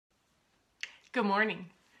Good morning.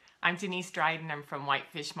 I'm Denise Dryden. I'm from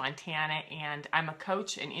Whitefish, Montana, and I'm a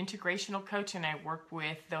coach, an integrational coach, and I work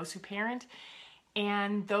with those who parent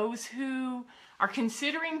and those who are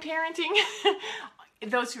considering parenting,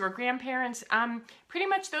 those who are grandparents, pretty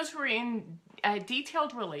much those who are in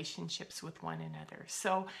detailed relationships with one another.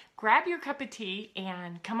 So grab your cup of tea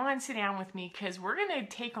and come on, sit down with me, because we're going to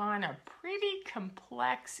take on a pretty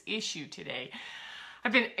complex issue today.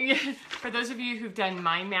 For those of you who've done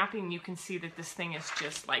mind mapping, you can see that this thing is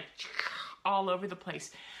just like all over the place.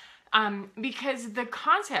 Because the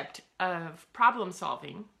concept of problem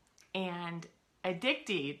solving and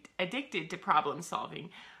addicted to problem solving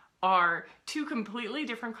are two completely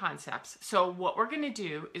different concepts. So what we're going to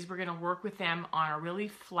do is we're going to work with them on a really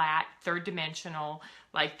flat, third dimensional,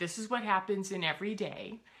 like this is what happens in every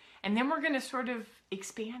day. And then we're going to sort of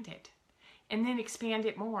expand it. And then expand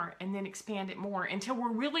it more, and then expand it more, until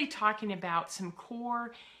we're really talking about some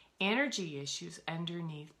core energy issues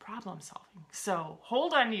underneath problem solving. So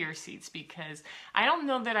hold on to your seats, because I don't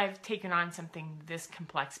know that I've taken on something this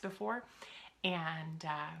complex before. And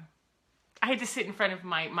I had to sit in front of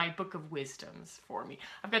my book of wisdoms for me.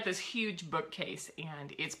 I've got this huge bookcase,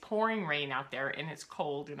 and it's pouring rain out there, and it's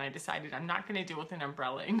cold, and I decided I'm not going to deal with an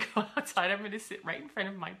umbrella and go outside. I'm going to sit right in front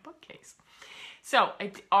of my bookcase. So,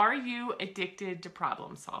 are you addicted to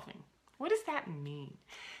problem solving? What does that mean?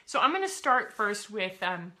 So I'm going to start first with,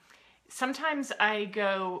 sometimes I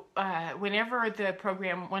go, whenever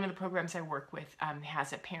one of the programs I work with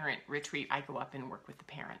has a parent retreat, I go up and work with the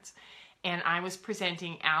parents. And I was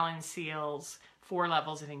presenting Alan Seal's 4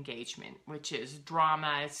 levels of engagement, which is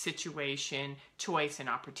drama, situation, choice, and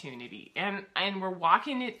opportunity. And we're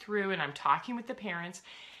walking it through, and I'm talking with the parents.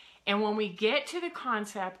 And when we get to the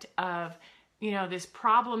concept of this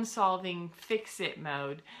problem-solving fix-it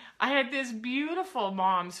mode, I had this beautiful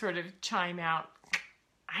mom sort of chime out,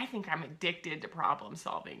 I think I'm addicted to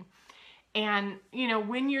problem-solving. And,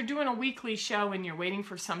 when you're doing a weekly show and you're waiting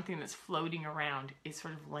for something that's floating around, it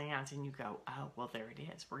sort of lands and you go, oh, well, there it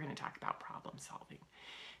is. We're going to talk about problem-solving.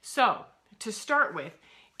 So, to start with,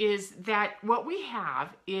 is that what we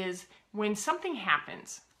have is when something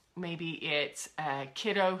happens, maybe it's a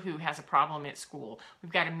kiddo who has a problem at school.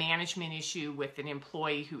 We've got a management issue with an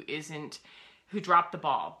employee who dropped the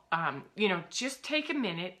ball. Just take a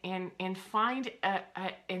minute and find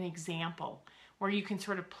an example where you can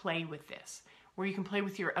sort of play with this, where you can play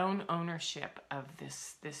with your own ownership of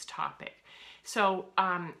this topic. So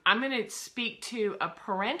I'm going to speak to a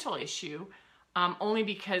parental issue only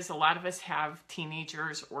because a lot of us have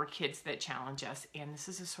teenagers or kids that challenge us, and this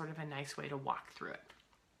is a sort of a nice way to walk through it.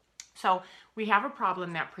 So we have a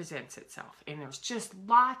problem that presents itself, and there's just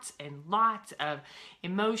lots and lots of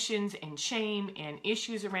emotions and shame and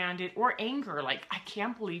issues around it, or anger, like, I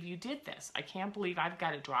can't believe you did this. I can't believe I've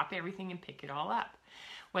got to drop everything and pick it all up.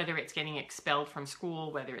 Whether it's getting expelled from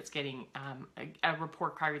school, whether it's getting a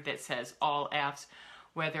report card that says all Fs,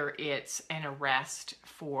 whether it's an arrest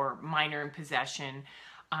for minor in possession.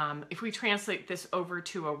 If we translate this over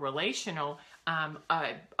to a relational,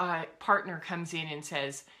 a partner comes in and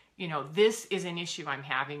says, this is an issue I'm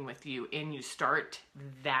having with you, and you start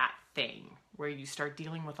that thing where you start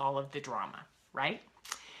dealing with all of the drama, right?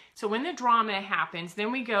 So when the drama happens,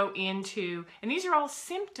 then we go into, and these are all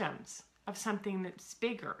symptoms of something that's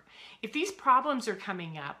bigger. If these problems are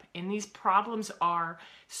coming up and these problems are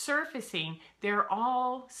surfacing, they're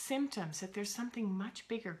all symptoms that there's something much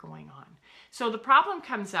bigger going on. So the problem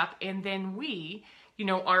comes up, and then we,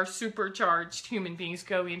 our supercharged human beings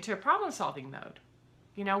go into problem-solving mode.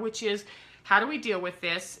 Which is, how do we deal with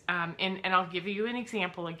this? And I'll give you an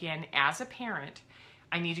example again. As a parent,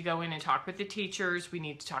 I need to go in and talk with the teachers. We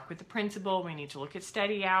need to talk with the principal. We need to look at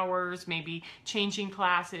study hours, maybe changing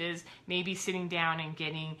classes, maybe sitting down and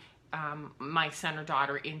getting my son or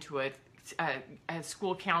daughter into a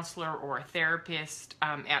school counselor or a therapist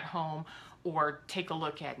at home, or take a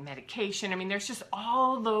look at medication. I mean, there's just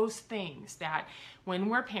all those things that when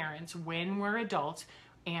we're parents, when we're adults,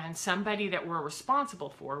 and somebody that we're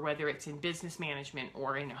responsible for, whether it's in business management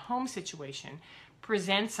or in a home situation,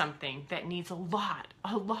 presents something that needs a lot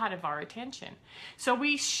of our attention. So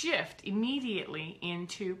we shift immediately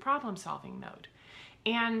into problem-solving mode.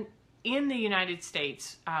 And in the United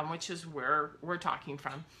States, which is where we're talking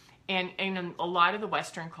from, and in a lot of the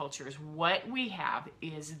Western cultures, what we have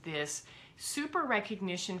is this super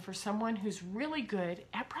recognition for someone who's really good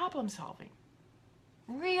at problem-solving.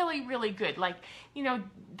 Really, really good. Like,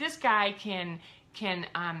 this guy can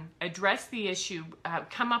address the issue,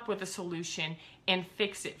 come up with a solution, and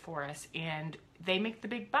fix it for us. And they make the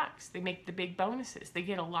big bucks. They make the big bonuses. They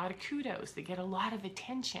get a lot of kudos. They get a lot of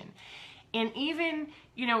attention. And even,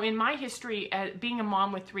 you know, in my history, being a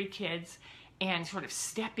mom with 3 kids and sort of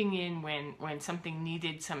stepping in when something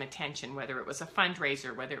needed some attention, whether it was a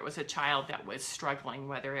fundraiser, whether it was a child that was struggling,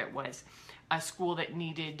 whether it was a school that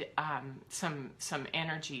needed some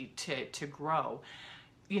energy to grow,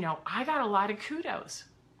 you know, I got a lot of kudos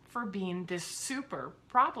for being this super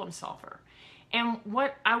problem solver. And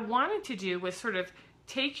what I wanted to do was sort of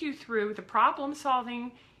take you through the problem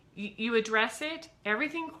solving. You address it,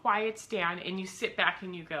 everything quiets down, and you sit back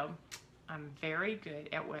and you go, I'm very good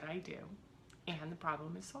at what I do, and the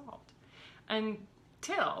problem is solved.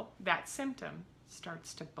 Until that symptom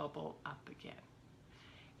starts to bubble up again.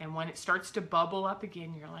 And when it starts to bubble up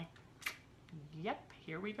again, you're like, yep,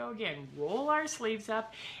 here we go again. Roll our sleeves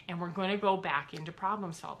up, and we're going to go back into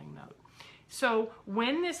problem solving mode. So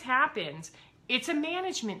when this happens, it's a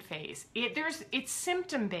management phase. It's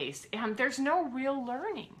symptom based, and there's no real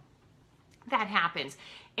learning that happens.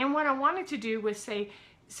 And what I wanted to do was say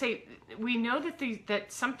we know that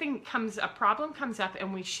a problem comes up,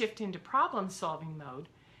 and we shift into problem solving mode.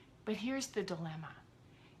 But here's the dilemma: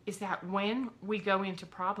 is that when we go into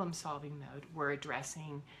problem solving mode, we're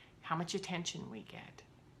addressing how much attention we get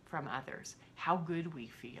from others, how good we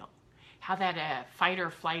feel, how that fight or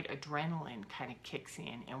flight adrenaline kind of kicks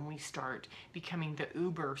in, and we start becoming the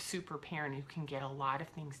uber super parent who can get a lot of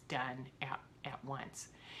things done at once.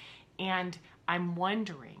 And I'm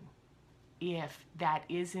wondering if that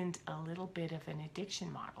isn't a little bit of an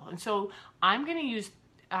addiction model. And so I'm going to use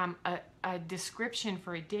a description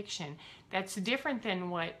for addiction that's different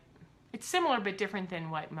than it's similar but different than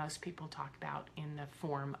what most people talk about in the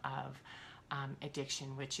form of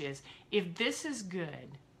addiction, which is, if this is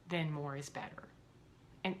good, then more is better.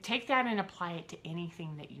 And take that and apply it to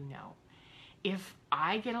anything that you know. If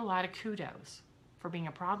I get a lot of kudos for being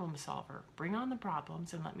a problem solver, bring on the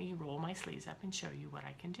problems and let me roll my sleeves up and show you what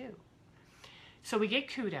I can do. So we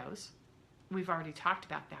get kudos. We've already talked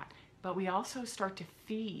about that. But we also start to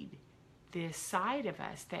feed this side of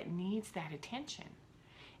us that needs that attention.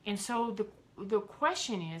 And so the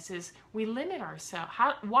question is we limit ourselves.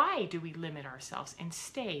 Why do we limit ourselves and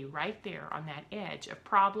stay right there on that edge of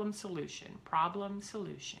problem, solution, problem,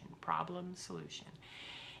 solution, problem, solution?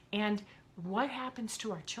 And what happens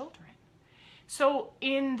to our children? So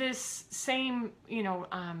in this same,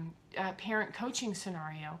 parent coaching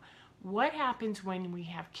scenario, what happens when we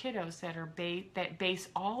have kiddos that base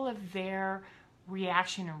all of their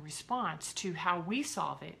reaction and response to how we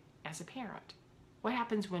solve it as a parent? What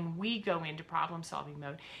happens when we go into problem solving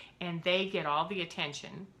mode and they get all the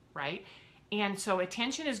attention, right? And so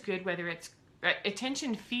attention is good,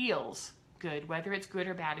 attention feels good, whether it's good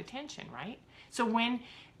or bad attention, right? So when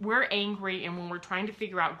we're angry and when we're trying to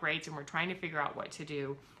figure out grades and we're trying to figure out what to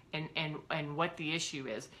do and what the issue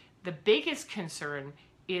is, the biggest concern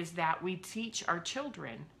is that we teach our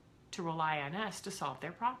children to rely on us to solve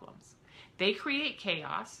their problems. They create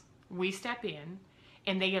chaos, we step in,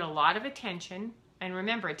 and they get a lot of attention. And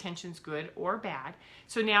remember, attention's good or bad.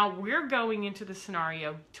 So now we're going into the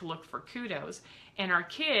scenario to look for kudos, and our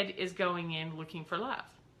kid is going in looking for love.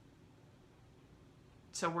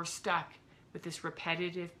 So we're stuck with this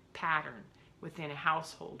repetitive pattern within a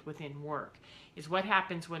household, within work, is what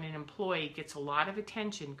happens when an employee gets a lot of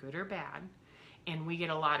attention, good or bad, and we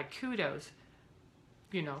get a lot of kudos,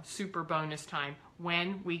 super bonus time,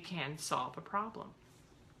 when we can solve a problem.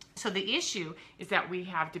 So the issue is that we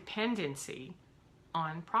have dependency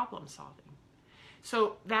on problem solving.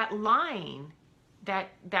 So that line that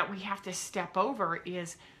we have to step over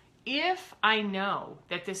is, if I know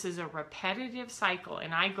that this is a repetitive cycle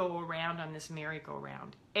and I go around on this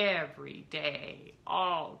merry-go-round every day,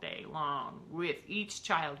 all day long, with each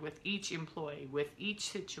child, with each employee, with each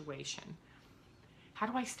situation, how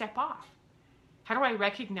do I step off? How do I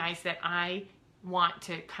recognize that I want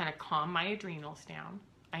to kind of calm my adrenals down?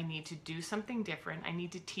 I need to do something different. I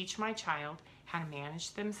need to teach my child how to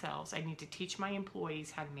manage themselves. I need to teach my employees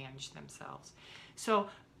how to manage themselves. So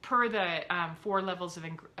per the 4 levels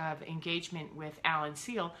of engagement with Alan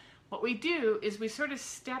Seale, what we do is we sort of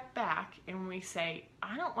step back and we say,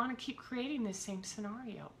 I don't want to keep creating this same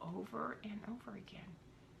scenario over and over again.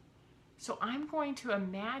 So I'm going to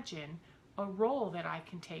imagine a role that I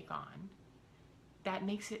can take on that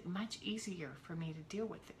makes it much easier for me to deal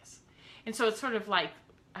with this. And so it's sort of like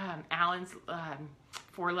Alan's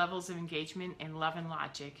 4 levels of engagement and love and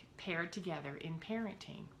logic paired together in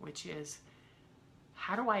parenting, which is,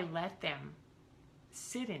 how do I let them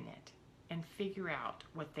sit in it and figure out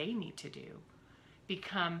what they need to do?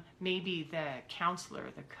 Become maybe the counselor,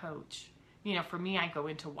 the coach. For me, I go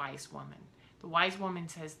into wise woman. The wise woman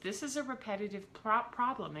says, this is a repetitive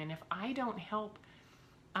problem, and if I don't help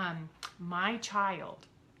my child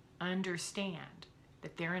understand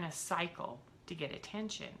that they're in a cycle to get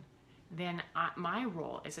attention, then my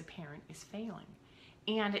role as a parent is failing.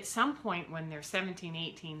 And at some point when they're 17,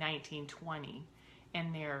 18, 19, 20,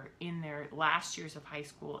 and they're in their last years of high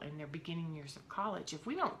school and their beginning years of college, if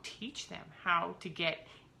we don't teach them how to get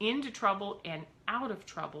into trouble and out of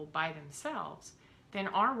trouble by themselves, then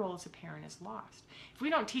our role as a parent is lost. If we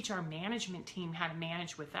don't teach our management team how to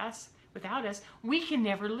manage without us, we can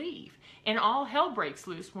never leave. And all hell breaks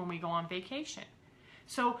loose when we go on vacation.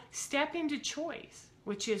 So step into choice,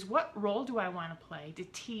 which is, what role do I want to play to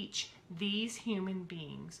teach these human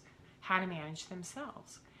beings how to manage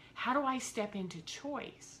themselves? How do I step into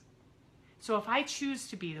choice? So if I choose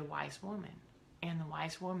to be the wise woman, and the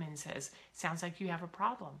wise woman says, sounds like you have a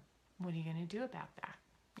problem, what are you going to do about that?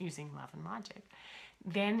 Using love and logic.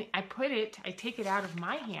 Then I take it out of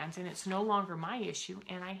my hands, and it's no longer my issue,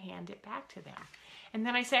 and I hand it back to them. And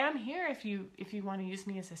then I say, I'm here if you want to use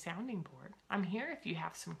me as a sounding board. I'm here if you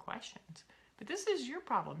have some questions. But this is your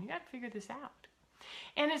problem. You got to figure this out.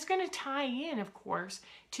 And it's going to tie in, of course,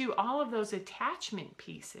 to all of those attachment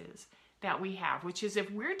pieces that we have, which is, if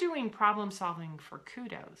we're doing problem solving for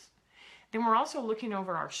kudos, then we're also looking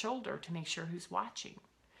over our shoulder to make sure who's watching.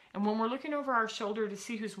 And when we're looking over our shoulder to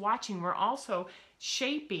see who's watching, we're also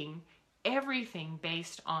shaping everything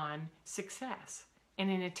based on success and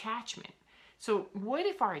an attachment. So what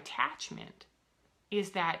if our attachment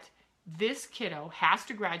is that this kiddo has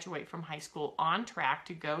to graduate from high school on track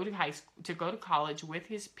to go to college with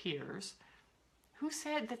his peers? Who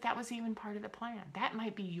said that that was even part of the plan? That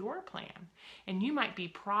might be your plan, and you might be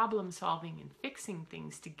problem solving and fixing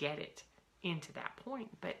things to get it into that point.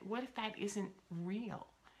 But what if that isn't real?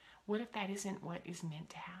 What if that isn't what is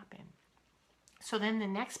meant to happen? So then the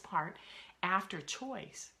next part, after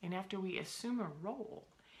choice and after we assume a role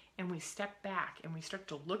and we step back and we start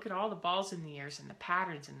to look at all the balls in the air and the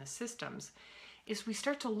patterns and the systems, is we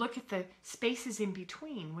start to look at the spaces in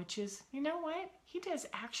between, which is, you know what? He does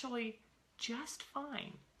actually just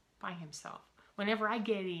fine by himself. Whenever I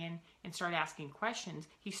get in and start asking questions,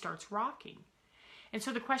 he starts rocking. And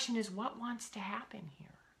so the question is, what wants to happen here?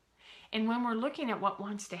 And when we're looking at what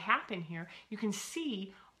wants to happen here, you can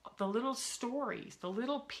see the little stories, the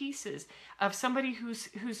little pieces of somebody who's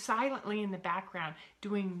silently in the background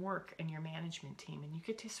doing work in your management team. And you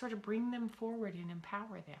get to sort of bring them forward and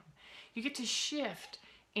empower them. You get to shift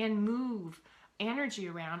and move energy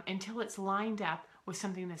around until it's lined up with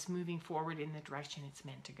something that's moving forward in the direction it's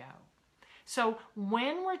meant to go. So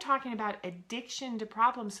when we're talking about addiction to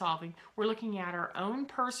problem solving, we're looking at our own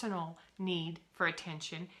personal need for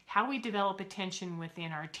attention, how we develop attention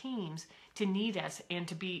within our teams to need us and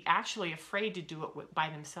to be actually afraid to do it by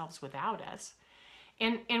themselves without us.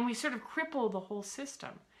 And we sort of cripple the whole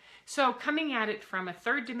system. So coming at it from a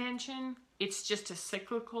third dimension, it's just a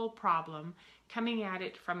cyclical problem. Coming at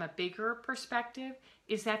it from a bigger perspective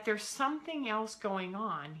is that there's something else going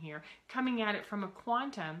on here. Coming at it from a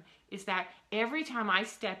quantum is that every time I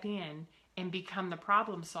step in and become the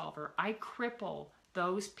problem solver, I cripple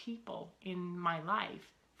those people in my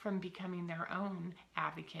life from becoming their own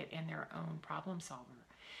advocate and their own problem solver.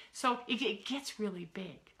 So it gets really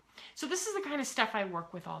big. So this is the kind of stuff I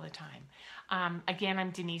work with all the time. Again,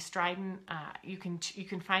 I'm Denise Dryden. You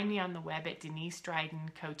can find me on the web at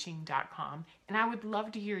denisdrydencoaching.com, and I would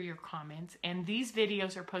love to hear your comments. And these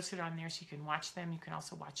videos are posted on there, so you can watch them. You can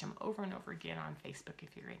also watch them over and over again on Facebook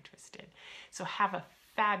if you're interested. So have a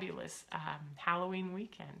fabulous Halloween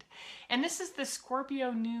weekend. And this is the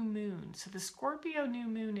Scorpio new moon. So the Scorpio new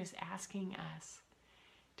moon is asking us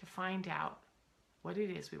to find out what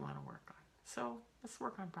it is we want to work on. So let's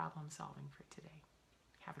work on problem solving for today.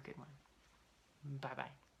 Have a good one.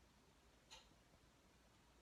 Bye-bye.